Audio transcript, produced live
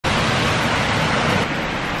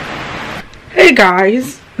Hey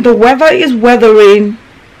guys, the weather is weathering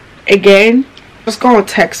again. Just got a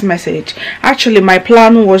text message. Actually, my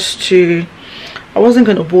plan was to, I wasn't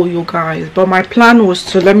gonna bore you guys, but my plan was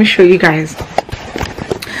to, let me show you guys.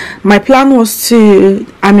 My plan was to,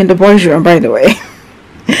 I'm in the boys' room by the way.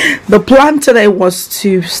 The plan today was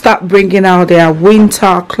to start bringing out their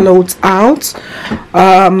winter clothes out.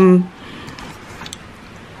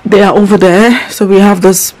 They are over there, so we have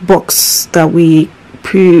this box that we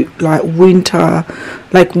put like winter,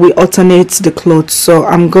 like we alternate the clothes. So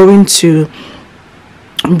I'm going to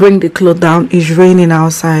bring the clothes down. It's raining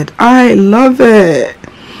outside. I love it.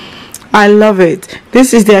 I love it.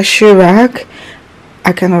 This is their shoe rack.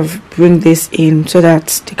 I kind of bring this in so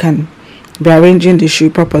that they can be arranging the shoe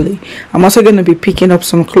properly. I'm also going to be picking up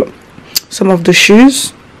some of the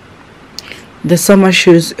shoes, the summer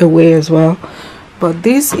shoes, away as well. But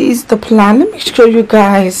this is the plan. Let me show you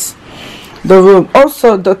guys the room.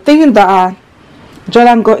 Also, the thing that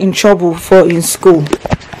Jordan got in trouble for in school,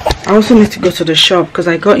 I also need to go to the shop because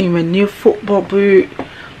I got him a new football boot.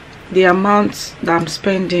 The amount that I'm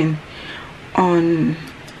spending on,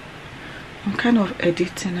 I'm kind of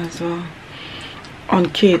editing as well, on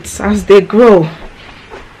kids. As they grow,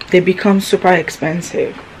 they become super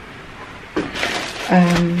expensive.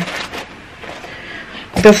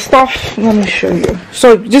 The stuff, let me show you.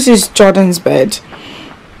 So this is Jordan's bed.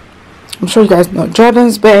 I'm sure you guys know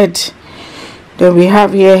Jordan's bed. Then we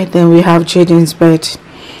have here, then we have Jayden's bed.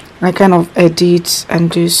 I kind of edit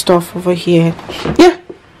and do stuff over here. Yeah,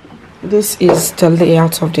 this is the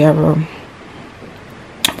layout of their room.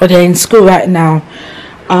 But they're in school right now,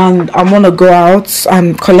 and I'm gonna go out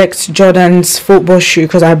and collect Jordan's football shoe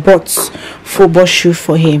because I bought football shoe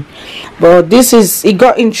for him. But this is, he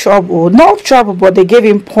got in trouble, not trouble, but they gave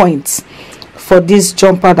him points for this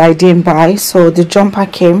jumper that I didn't buy. So the jumper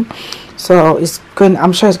came, so it's going,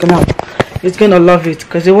 I'm sure it's gonna love it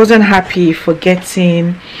because he wasn't happy for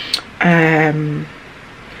getting I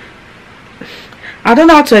don't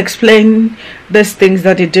know how to explain these things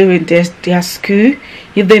that they do in their school.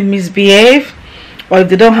 If they misbehave or if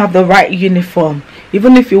they don't have the right uniform,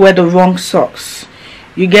 even if you wear the wrong socks,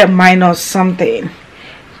 you get minus something.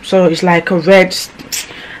 So it's like a red,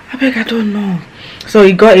 I don't know. So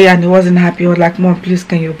he got it and he wasn't happy. He was like, Mom, please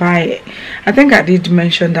can you buy it? I think I did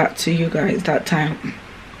mention that to you guys that time.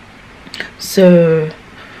 So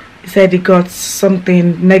he said he got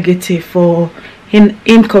something negative for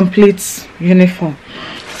incomplete uniform.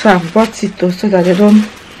 So I've bought it though so that they don't,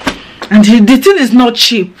 and the thing is not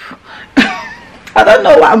cheap. I don't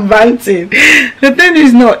know what I'm ranting. The thing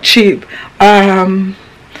is not cheap.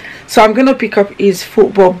 So I'm gonna pick up his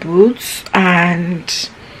football boots and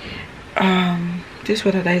this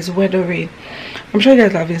weather that is weathering. I'm sure you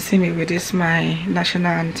guys have been seeing me with this, my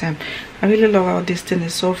national anthem. I really love how this thing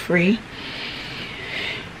is so free.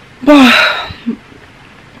 But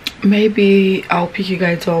maybe I'll pick you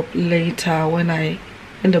guys up later when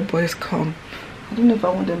the boys come. I don't know if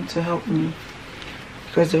I want them to help me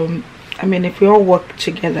because I mean, if we all work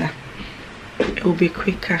together, it will be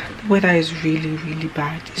quicker. The weather is really, really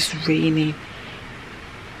bad. It's raining.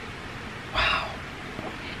 Wow.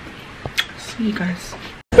 See you guys.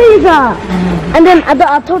 And then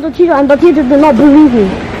I told the teacher, and the teacher did not believe me.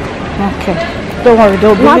 Okay. Don't worry,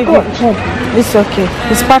 they'll believe you. It's okay.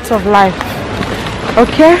 It's part of life.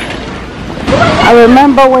 Okay? I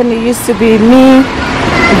remember when it used to be me,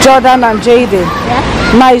 Jordan and Jayden. Yeah?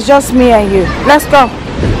 Now it's just me and you. Let's go.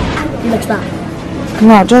 What's that?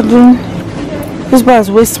 No, Jordan. This boy has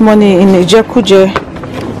wasted money in a Jekuje.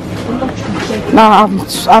 Now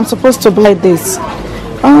I'm supposed to buy this.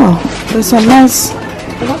 Oh, there's a nice.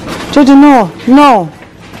 Jordan, no.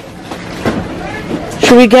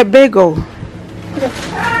 Should we get bagel?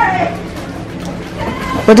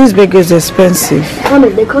 But this bagel is expensive.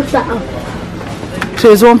 They cost that out.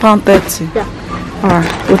 So it's £1.30. Yeah.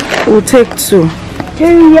 Alright, we'll take two.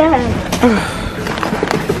 Two, yeah.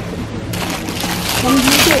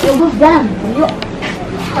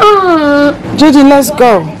 Jayden, let's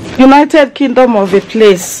go. United Kingdom of a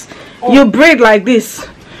place. You braid like this,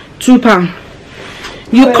 £2.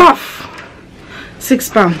 You cough,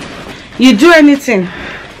 £6. You do anything.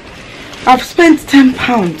 I've spent £10.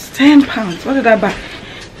 £10. What did I buy?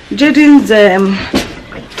 Jayden's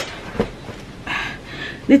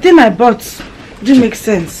the thing I bought didn't make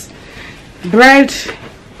sense. Bread,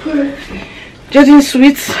 Jayden's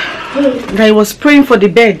sweets that he was spraying for the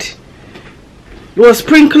bed. He was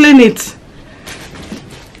sprinkling it.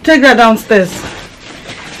 Take that downstairs.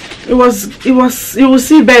 It was you will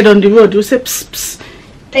see bed on the road. You say psst, psst.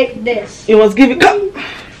 Take this. It was giving. Mom,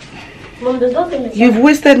 there's nothing inside. You've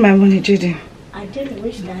wasted my money, Jayden. I didn't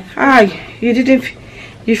wish that. Ah, you didn't.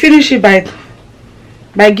 You finish it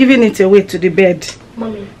by giving it away to the bed.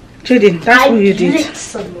 Mommy. Jayden, that's what you did. I licked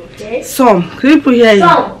some, okay? Some. Can you put here?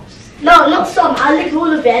 Some. No, not some. I licked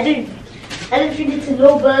all of it. I didn't feed it to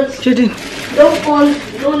no birds. Jayden. No fun.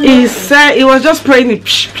 No. He said he was just praying it.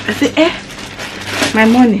 I said, my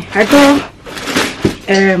money. I got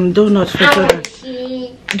donut for Jordan.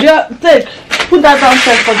 Take. Put that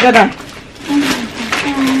downstairs for Jordan.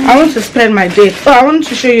 I want to spend my day. Oh, I want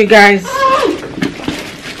to show you guys.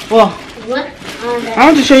 What? I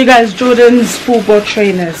want to show you guys Jordan's football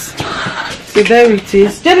trainers. See, there it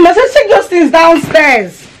is. Jayden, I said take those things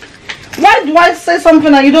downstairs. Why do I say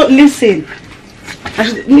something and you don't listen? I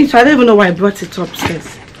don't even know why I brought it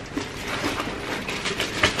upstairs.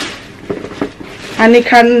 And he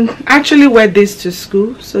can actually wear this to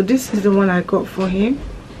school. So this is the one I got for him.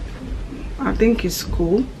 I think it's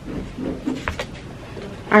cool.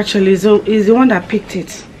 Actually, so he's the one that picked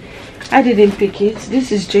it. I didn't pick it.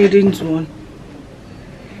 This is Jayden's one.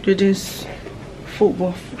 Jayden's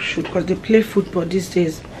football shoot, because they play football these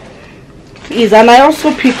days. And I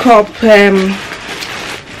also pick up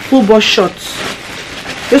football shorts.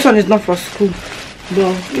 This one is not for school,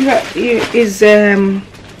 but it is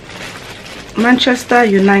Manchester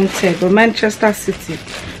United or Manchester City.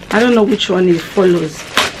 I don't know which one he follows.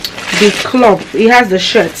 The club, he has the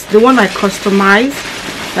shirts. The one I customized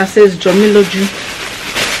that says Jomiloju.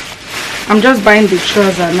 I'm just buying the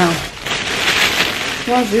trouser now.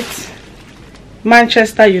 What's it?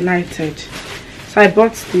 Manchester United. So I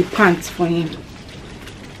bought the pants for him.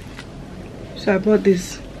 So I bought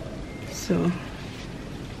this. So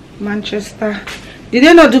Manchester. Did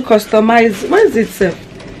they not do customize? Where is it, sir?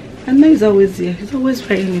 I know he's always here. He's always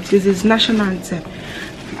wearing it. It's his national anthem.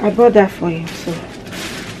 I bought that for him. So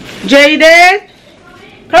Jayden,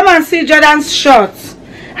 come and see Jordan's shorts.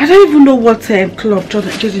 I don't even know what club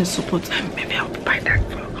Jayden supports. Maybe I'll buy that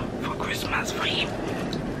for Christmas for him.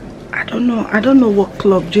 I don't know. I don't know what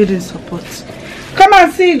club Jayden supports. Come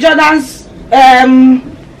and see Jordan's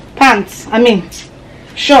pants. I mean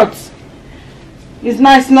shorts. It's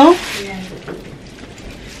nice, no? Yeah.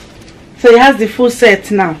 So he has the full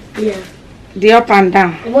set now. Yeah. The up and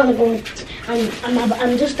down. I want to go.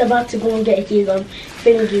 I'm just about to go and get his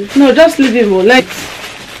thingy. No, just leave it. Let's.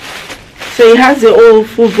 So he has the old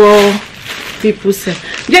football people set.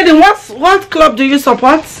 Jayden, what club do you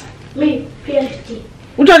support? Me, PSG.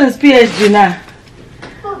 Which one is PSG now?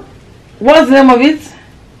 Oh. What's the name of it?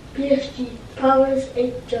 PSG. Powers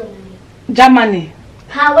 8 Germany. Germany.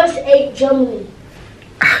 Powers 8 Germany.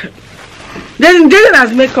 Jayden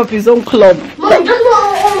has made up his own club. Mom,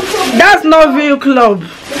 That's not real club.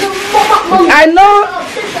 I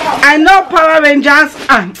know Power Rangers.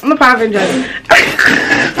 No Power Rangers.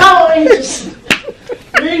 Power Rangers.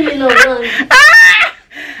 Leave me alone.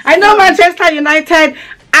 I know Manchester United,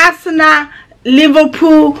 Arsenal,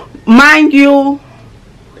 Liverpool, Man U.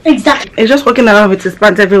 Exactly. He's just walking around with his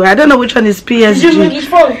pants everywhere. I don't know which one is PSG. Did you bring his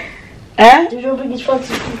phone? Did you bring his phone to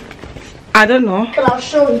school? I don't know. Well, I'll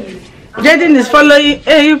show you. Jayden is following.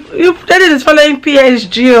 Jayden is following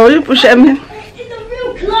PSG. Or you push him. It's a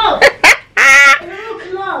real club. It's a real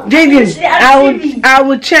club. Jayden, I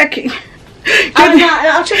will check.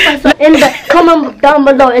 I'll check myself. In the comment down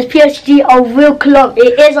below, is PSG a real club?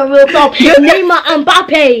 It is a real club. Neymar and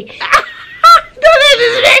Mbappe.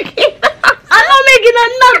 I'm not making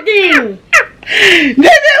nothing.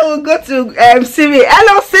 Then we'll go to Siri.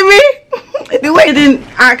 Hello, Siri. The way you didn't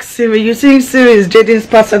ask Siri, you think Siri is Jayden's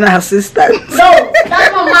personal assistant? No,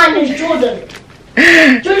 that's not mine. It's Jordan.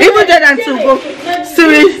 Even Jordan too.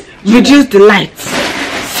 Siri, reduce the lights.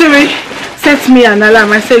 Siri, set me an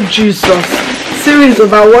alarm. I said Jesus. Siri is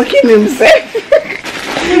overworking himself.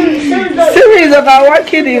 Siri is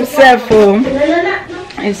overworking himself.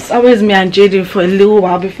 It's always me and Jayden for a little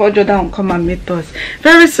while before Jordan will come and meet us.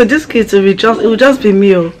 Very soon, this kid will just be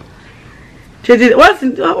me. Jayden,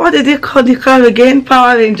 what did they call the car again?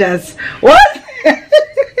 Power Rangers. What?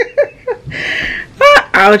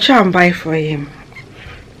 I'll try and buy for him.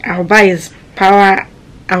 I'll buy his power.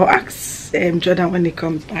 I'll ask Jordan when he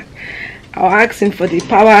comes back. I'll ask him for the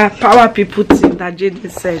power people team that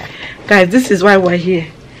Jayden said. Guys, this is why we're here.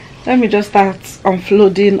 Let me just start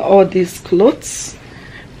unfolding all these clothes.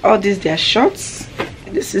 All these their shorts.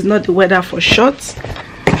 This is not the weather for shorts.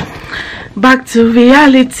 Back to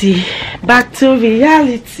reality. Back to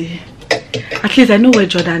reality. At least I know where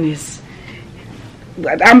Jordan is.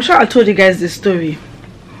 I'm sure I told you guys the story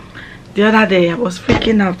the other day. I was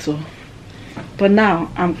freaking out too, but now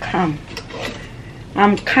I'm calm.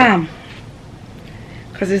 I'm calm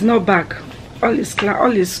because he's not back. All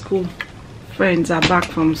his school friends are back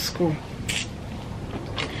from school.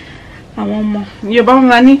 I want more. Yeah, but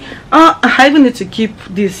money. I even need to keep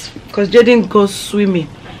this because Jayden goes swimming,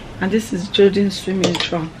 and this is Jayden's swimming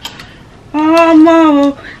trunk. Oh,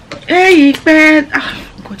 no. Hey, bed.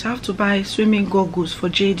 God, I have to buy swimming goggles for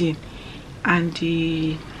Jayden, and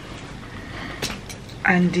the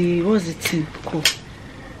what's the thing called?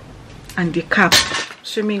 And the cap,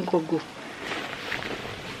 swimming goggle.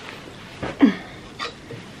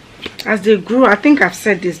 As they grow, I think I've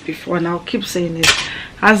said this before, and I'll keep saying it.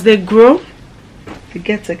 As they grow, it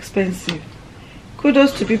gets expensive.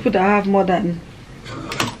 Kudos to people that have more than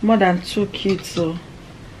 2 kids. So,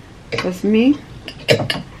 because me,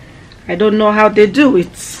 I don't know how they do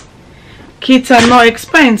it. Kids are not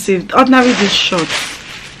expensive. Ordinary this short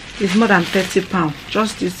is more than £30.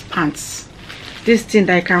 Just these pants, this thing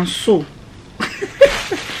that I can sew,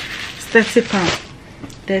 it's £30.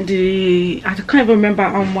 Then I can't even remember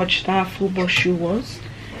how much that football shoe was.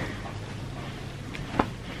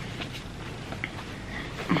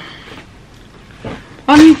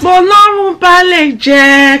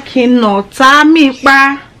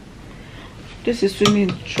 This is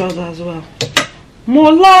swimming trousers as well.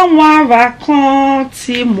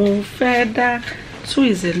 2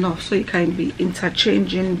 is enough, so you can be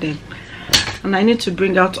interchanging them. And I need to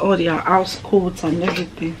bring out all their house coats and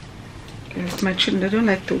everything. Yes, my children, they don't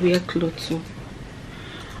like to wear clothes. So.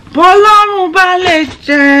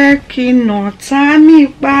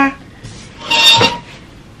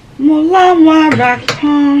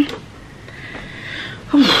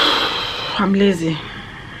 I'm lazy.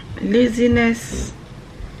 Laziness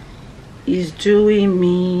is doing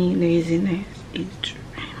me. Laziness is doing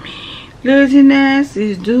me. Laziness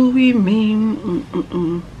is doing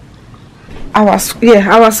me. Our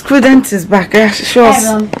student is back.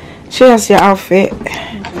 Show us your outfit.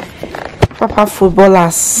 Papa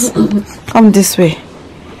footballers. Come this way.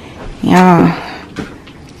 Yeah.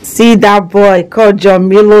 See that boy called John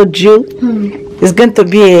Milo Jew? He's going to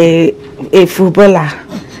be a footballer.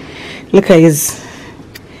 Look at his.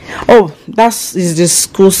 Oh, that's the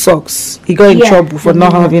school socks. He got in trouble for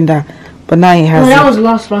not having that. But now he has that was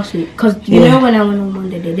last week. Because you know when I went on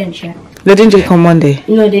Monday, they didn't check. They didn't check on Monday?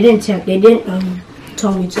 No, they didn't check. They didn't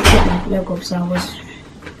tell me to check my makeup, so I was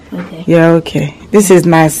okay. Yeah, okay. This is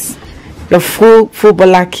nice. The full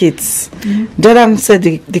footballer kits. Jordan said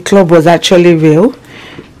the club was actually real.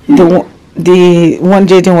 The one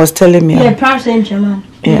Jayden was telling me. Yeah, Paris Saint-Germain.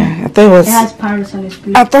 Yeah, I thought it was. It has Paris on the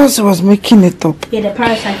screen. I thought he was making it up. Yeah, the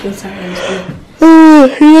Paris cycle sign on the screen. Oh,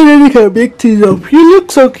 you really can make things up. You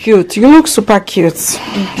look so cute. You look super cute. I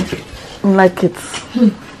like it.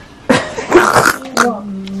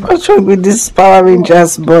 What's wrong with this Power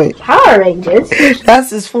Rangers boy? Power Rangers? That's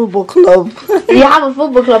his football club. You have a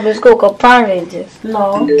football club in school called Power Rangers?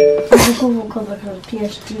 No. It's a football club called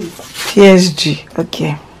PSG. PSG,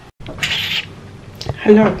 okay.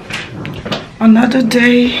 Hello. Another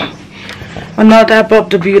day, another Bob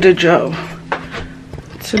the Builder job.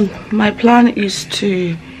 So my plan is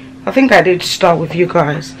to, I think I did start with you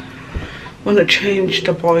guys. I want to change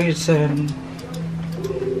the boys'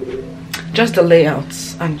 just the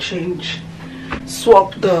layouts and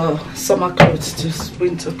swap the summer clothes to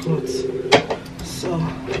winter clothes. So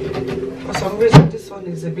for some reason this one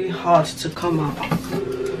is a bit hard to come out.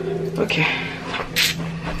 Okay,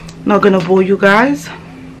 not gonna bore you guys.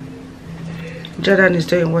 Jordan is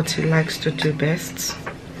doing what he likes to do best.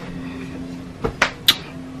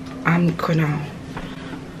 I'm gonna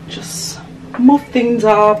just move things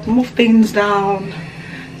up, move things down,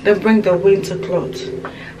 then bring the winter clothes.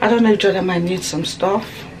 I don't know if Jordan might need some stuff.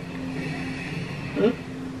 I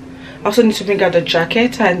also need to bring out the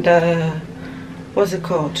jacket and what's it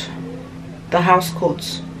called? The house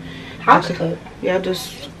coats. House coat? Yeah,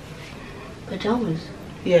 those pajamas.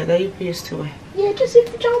 Yeah, that you used to wear. Yeah, just in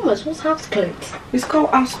pajamas. What's house coats? It's called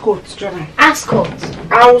house coats, Jordan. House coats?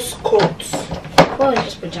 House coats. Well, it's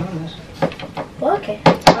just pajamas. Well, okay.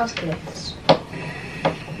 House coats.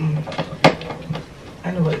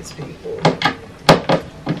 Anyways, people.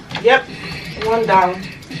 Yep, one down.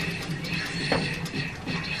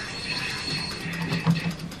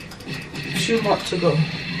 Two more to go.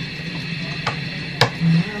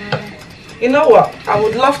 You know what? I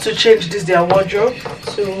would love to change their wardrobe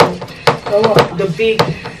to the big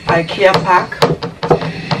IKEA pack,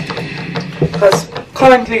 because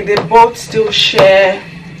currently they both still share.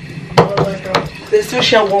 They still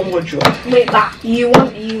share one wardrobe. Wait, but you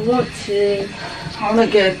want to? I want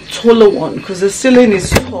to get a taller one because the ceiling is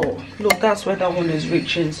tall. Look, that's where that one is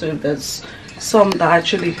reaching. So if there's some that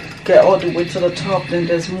actually get all the way to the top, then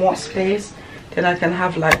there's more space. Then I can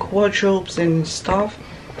have like wardrobes and stuff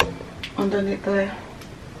underneath there.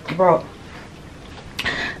 Bro,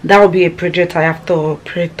 that will be a project I have to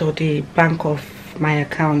operate to the bank of my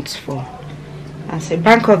account for. I say,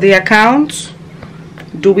 bank of the account,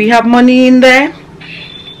 do we have money in there?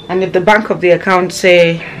 And if the bank of the account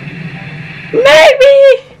say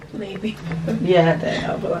maybe, yeah,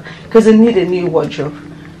 because I need a new wardrobe.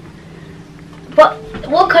 But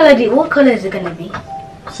what color is it gonna be?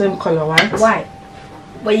 Same color, white. White.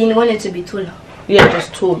 But you want it to be taller. Yeah,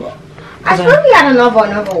 just taller. I thought we had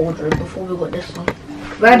another wardrobe before we got this one.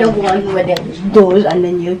 We had the one where there's doors and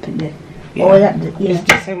then you open it. Yeah. Or that It's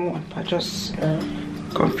the same one. I just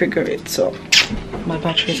configure it. So my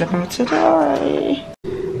battery is about to die.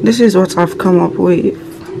 This is what I've come up with.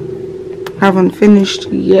 Haven't finished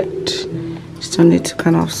yet. Still need to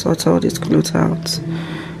kind of sort all these clothes out.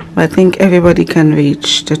 But I think everybody can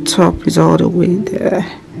reach. The top is all the way there.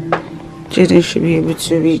 Jayden should be able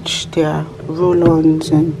to reach their roll-ons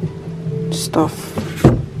and stuff.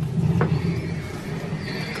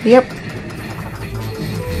 Yep.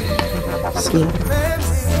 See.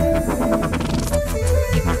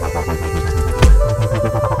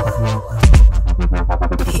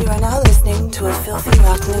 You are now listening to a Filthy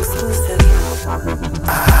Rotten exclusive.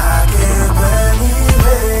 I can't believe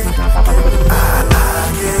it. I can't believe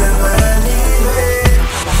it.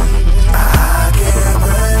 I can't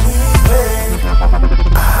believe it.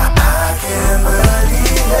 I can't believe it.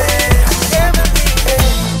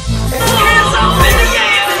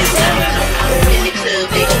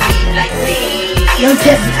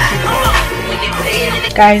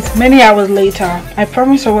 Guys, many hours later, I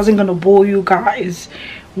promised I wasn't gonna bore you guys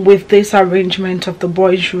with this arrangement of the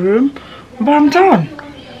boys' room, but I'm done.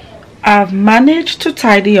 I've managed to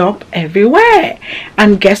tidy up everywhere,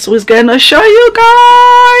 and guess who's gonna show you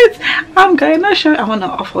guys? I'm gonna show you. I want to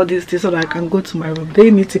offer this so that I can go to my room.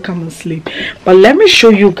 They need to come and sleep, but let me show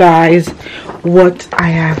you guys what I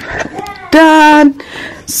have done.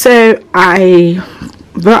 So I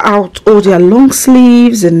brought out all their long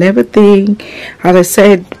sleeves and everything. As I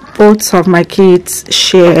said, both of my kids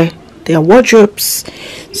share their wardrobes,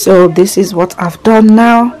 so this is what I've done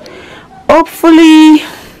now. Hopefully,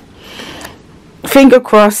 finger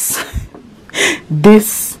crossed,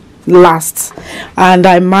 this lasts and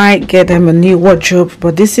I might get them a new wardrobe.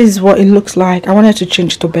 But this is what it looks like. I wanted to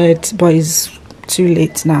change the bed, but it's too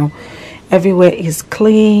late now. Everywhere is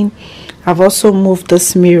clean. I've also moved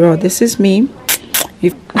this mirror. This is me.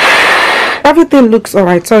 Everything looks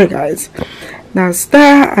alright. Sorry guys. That's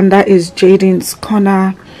that, and that is Jayden's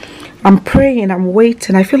corner. I'm praying, I'm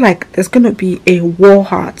waiting. I feel like there's gonna be a wall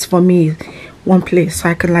art for me one place, so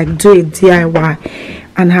I can like do a DIY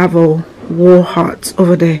and have a wall art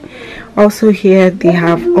over there. Also here they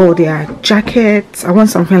have all their jackets. I want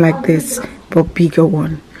something like this but bigger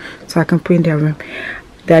one, so I can put in their room.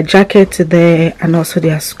 Their jackets there, and also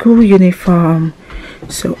their school uniform.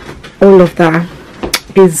 So all of that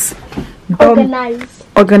is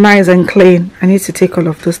organized and clean. I need to take all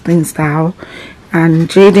of those things down. And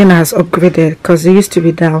Jayden has upgraded because he used to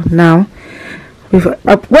be down. Now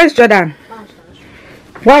where's Jordan?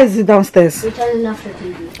 Why is he downstairs? We're turning off the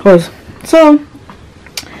TV. Oh, so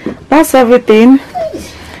that's everything,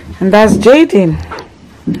 and that's Jayden.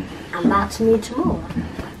 I'm back to me tomorrow.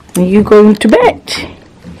 And you going to bed?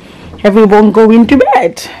 Everyone going to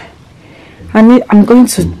bed? I'm going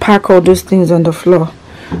to pack all those things on the floor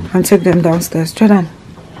and take them downstairs. Jordan,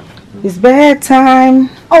 it's bedtime.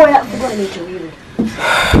 Oh yeah, I forgot to read it.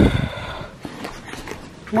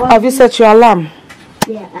 Have you set your alarm?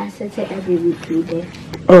 Yeah, I set it every weekly day.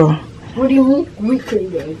 Oh. What do you mean weekly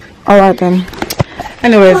day? Alright then.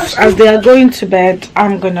 Anyways, as they are going to bed,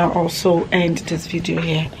 I'm gonna also end this video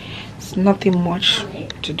here. It's nothing much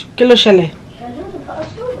to do. Kilo Shele.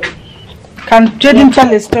 Can Jayden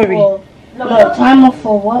tell a story? No, time off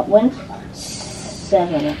for what? When?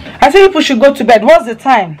 7. I think people should go to bed. What's the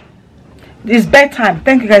time? It's bedtime.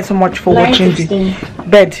 Thank you guys so much for watching the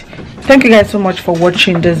bed. Thank you guys so much for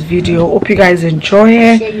watching this video. Hope you guys enjoy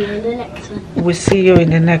it. See you in the next one. We'll see you in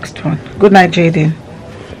the next one. Good night, Jayden.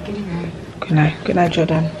 Good night. Good night. Good night,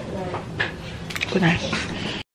 Jordan. Good night.